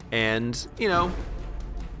 And, you know,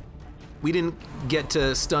 we didn't get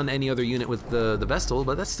to stun any other unit with the Vestal,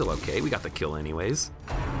 but that's still okay. We got the kill anyways.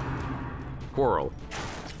 Quarrel.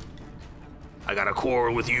 I got a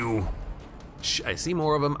quarrel with you. Shh, I see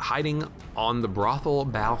more of them hiding on the brothel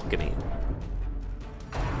balcony.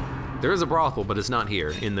 There is a brothel, but it's not here,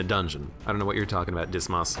 in the dungeon. I don't know what you're talking about,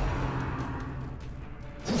 Dismas.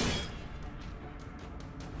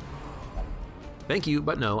 Thank you,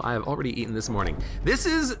 but no, I have already eaten this morning. This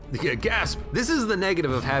is, gasp, this is the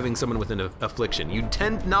negative of having someone with an affliction. You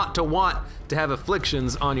tend not to want to have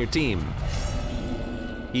afflictions on your team.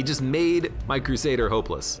 He just made my Crusader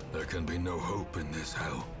hopeless. There can be no hope in this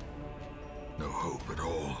hell. No hope at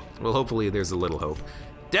all. Well, hopefully there's a little hope.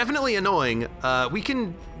 Definitely annoying. We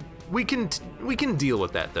can deal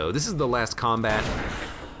with that though. This is the last combat.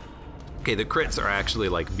 Okay, the crits are actually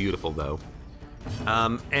like beautiful though.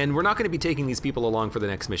 And we're not gonna be taking these people along for the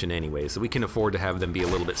next mission anyway, so we can afford to have them be a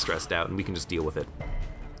little bit stressed out and we can just deal with it.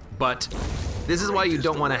 But this is why you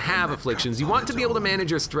don't wanna have afflictions. You want to be able to manage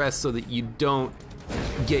your stress so that you don't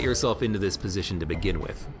get yourself into this position to begin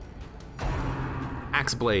with.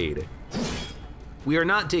 Axe Blade. We are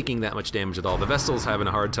not taking that much damage at all. The Vestal's having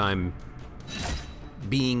a hard time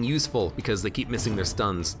being useful because they keep missing their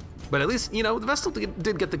stuns. But at least, you know, the Vestal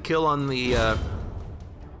did get the kill on the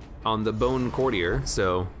Bone Courtier,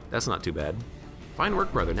 so that's not too bad. Fine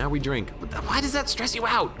work, brother, now we drink. Why does that stress you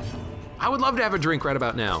out? I would love to have a drink right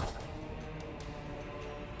about now.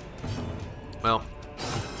 Well,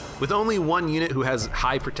 with only one unit who has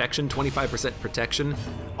high protection, 25% protection,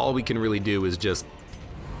 all we can really do is just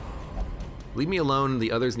leave me alone,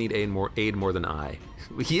 the others need aid more than I.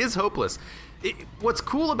 He is hopeless. What's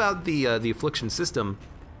cool about the affliction system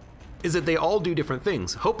is that they all do different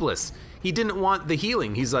things. Hopeless, he didn't want the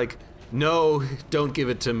healing. He's like, no, don't give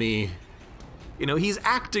it to me. You know, he's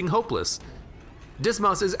acting hopeless.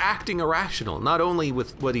 Dismas is acting irrational, not only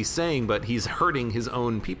with what he's saying, but he's hurting his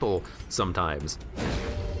own people sometimes.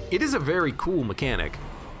 It is a very cool mechanic.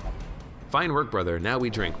 Fine work, brother, now we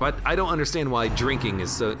drink. But I don't understand why drinking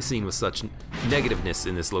is seen with such negativeness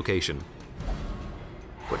in this location.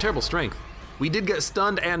 What terrible strength. We did get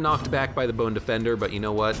stunned and knocked back by the Bone Defender, but you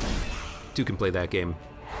know what? Two can play that game.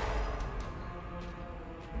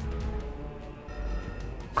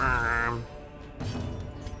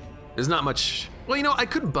 There's not much. Well, you know, I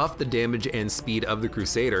could buff the damage and speed of the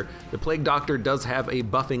Crusader. The Plague Doctor does have a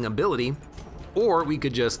buffing ability, or we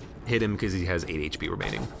could just hit him because he has 8 HP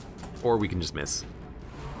remaining. Or we can just miss.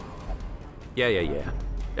 Yeah.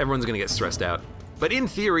 Everyone's gonna get stressed out. But in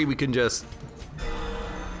theory, we can just...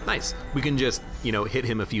 Nice. We can just, you know, hit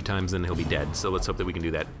him a few times and he'll be dead. So let's hope that we can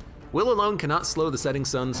do that. Will alone cannot slow the setting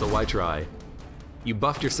sun, so why try? You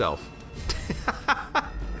buffed yourself.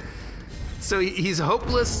 So he's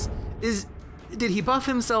hopeless. Did he buff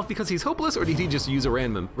himself because he's hopeless, or did he just use a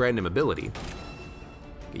random ability?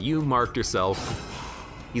 You marked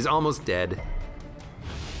yourself. He's almost dead.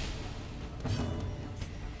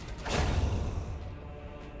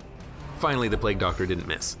 Finally, the Plague Doctor didn't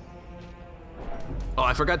miss. Oh,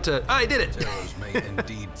 I forgot to. Oh, I did it! Terrors may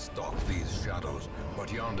indeed stalk these shadows,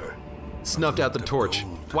 but yonder. Snuffed out the torch.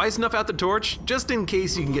 Why snuff out the torch? Just in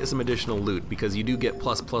case you can get some additional loot, because you do get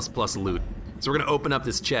plus loot. So we're gonna open up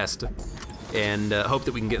this chest and hope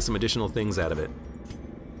that we can get some additional things out of it.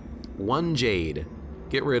 1 jade.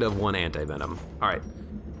 Get rid of 1 anti-venom. All right.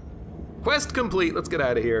 Quest complete. Let's get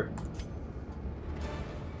out of here.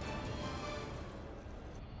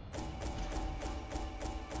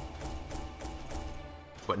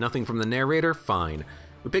 What, nothing from the narrator? Fine.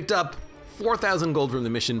 We picked up 4,000 gold from the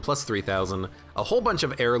mission, plus 3,000, a whole bunch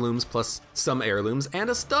of heirlooms, plus some heirlooms, and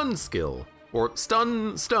a stun skill. Or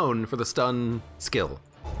stun stone for the stun skill.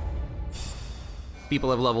 People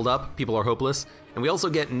have leveled up, people are hopeless, and we also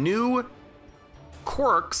get new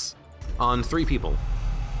quirks on 3 people.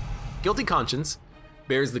 Guilty Conscience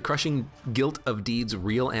bears the crushing guilt of deeds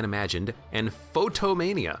real and imagined, and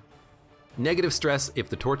Photomania. Negative stress if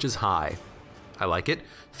the torch is high. I like it.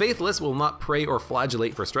 Faithless will not pray or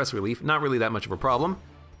flagellate for stress relief, not really that much of a problem.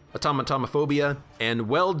 Automatomophobia, and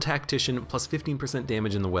Weld Tactician, plus 15%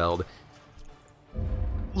 damage in the weld.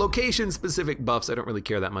 Location-specific buffs I don't really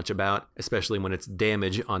care that much about, especially when it's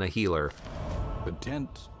damage on a healer. The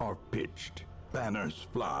tents are pitched, banners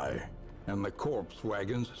fly, and the corpse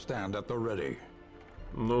wagons stand at the ready.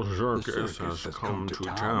 The circus has come to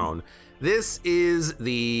town. This is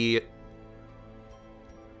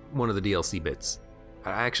one of the DLC bits. I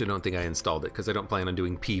actually don't think I installed it because I don't plan on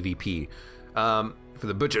doing PvP for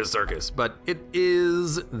the Butcher's Circus, but it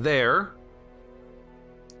is there,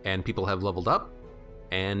 and people have leveled up,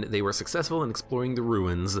 and they were successful in exploring the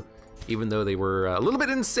ruins, even though they were a little bit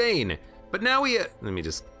insane. But now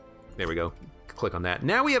there we go, click on that.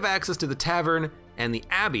 Now we have access to the tavern and the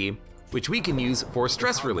abbey, which we can use for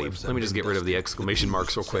stress relief. Let me just get rid of the exclamation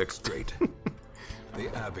marks real quick. The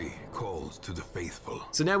abbey calls to the faithful.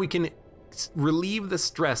 So now we can relieve the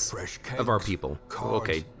stress of our people.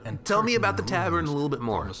 Okay, tell me about the tavern a little bit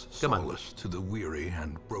more. Come on. To the weary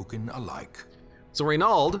and broken alike. So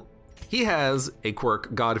Reynald, he has a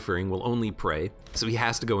quirk, God-fearing, will only pray, so he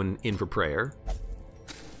has to go in for prayer.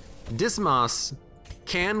 Dismas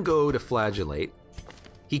can go to flagellate.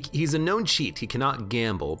 He's a known cheat. He cannot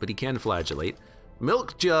gamble, but he can flagellate.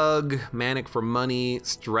 Milk Jug, manic for money,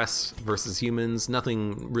 stress versus humans.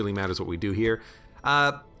 Nothing really matters what we do here.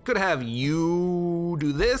 Could have you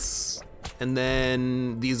do this, and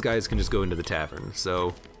then these guys can just go into the tavern.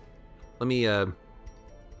 So let me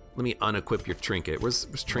unequip your trinket. Where's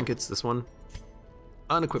trinkets? This one?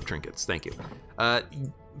 Unequip trinkets. Thank you.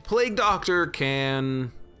 Plague Doctor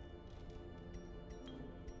can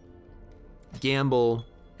gamble.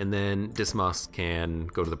 And then Dismas can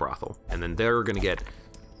go to the brothel. And then they're gonna get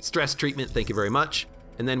stress treatment, thank you very much.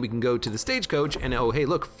 And then we can go to the stagecoach and oh, hey,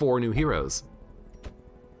 look, 4 new heroes.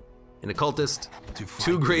 An occultist,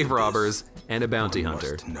 2 grave robbers, and a bounty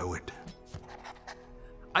hunter. Know it.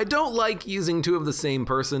 I don't like using 2 of the same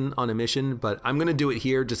person on a mission, but I'm gonna do it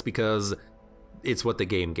here just because it's what the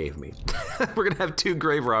game gave me. We're gonna have 2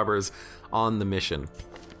 grave robbers on the mission.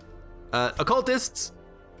 Occultists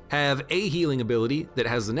have a healing ability that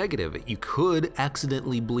has the negative. You could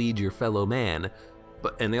accidentally bleed your fellow man,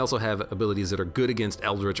 and they also have abilities that are good against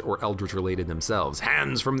eldritch or eldritch related themselves.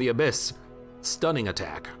 Hands from the abyss, stunning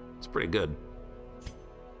attack. It's pretty good.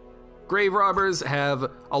 Grave robbers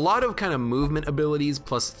have a lot of kind of movement abilities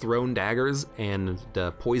plus thrown daggers and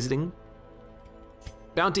poisoning.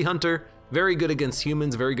 Bounty hunter, very good against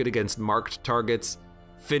humans, very good against marked targets.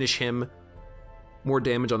 Finish him. More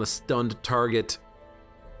damage on a stunned target.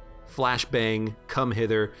 Flashbang, come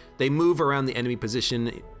hither. They move around the enemy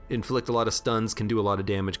position, inflict a lot of stuns, can do a lot of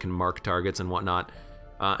damage, can mark targets and whatnot.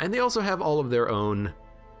 And they also have all of their own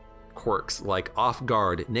quirks, like off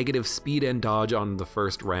guard, negative speed and dodge on the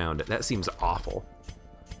first round. That seems awful.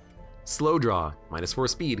 Slow draw, -4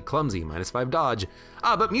 speed, clumsy, -5 dodge.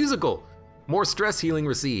 But musical, more stress healing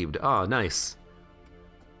received. Nice.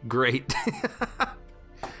 Great.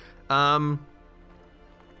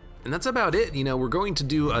 And that's about it. You know, we're going to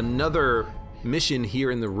do another mission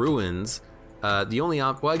here in the ruins.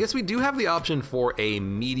 Well, I guess we do have the option for a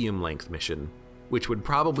medium length mission, which would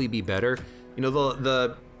probably be better. You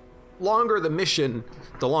know, longer the mission,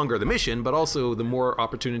 but also the more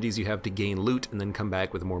opportunities you have to gain loot and then come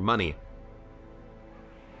back with more money.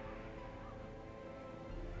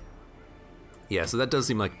 Yeah, so that does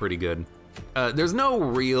seem like pretty good. There's no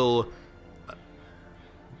real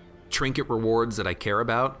trinket rewards that I care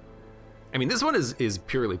about. I mean, this one is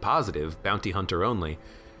purely positive, bounty hunter only.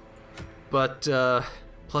 But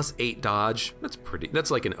plus 8 dodge,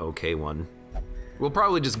 that's like an okay one. We'll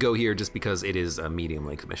probably just go here just because it is a medium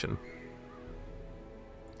length mission.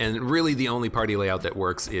 And really the only party layout that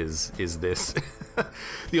works is this.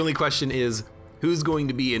 The only question is, who's going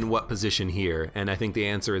to be in what position here? And I think the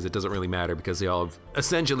answer is it doesn't really matter because they all have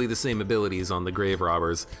essentially the same abilities on the grave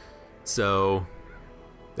robbers. So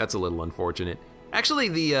that's a little unfortunate. Actually,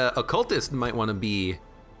 the occultist might want to be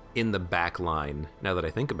in the back line, now that I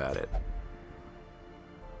think about it.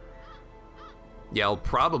 Yeah, I'll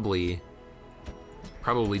probably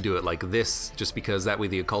do it like this, just because that way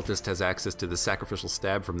the occultist has access to the sacrificial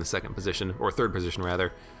stab from the second position, or third position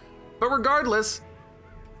rather. But regardless,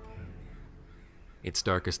 it's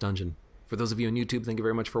Darkest Dungeon. For those of you on YouTube, thank you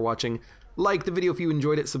very much for watching. Like the video if you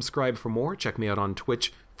enjoyed it, subscribe for more, check me out on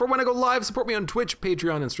Twitch. For when I go live, support me on Twitch,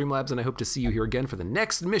 Patreon, and Streamlabs, and I hope to see you here again for the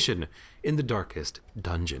next mission in the Darkest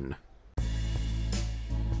Dungeon.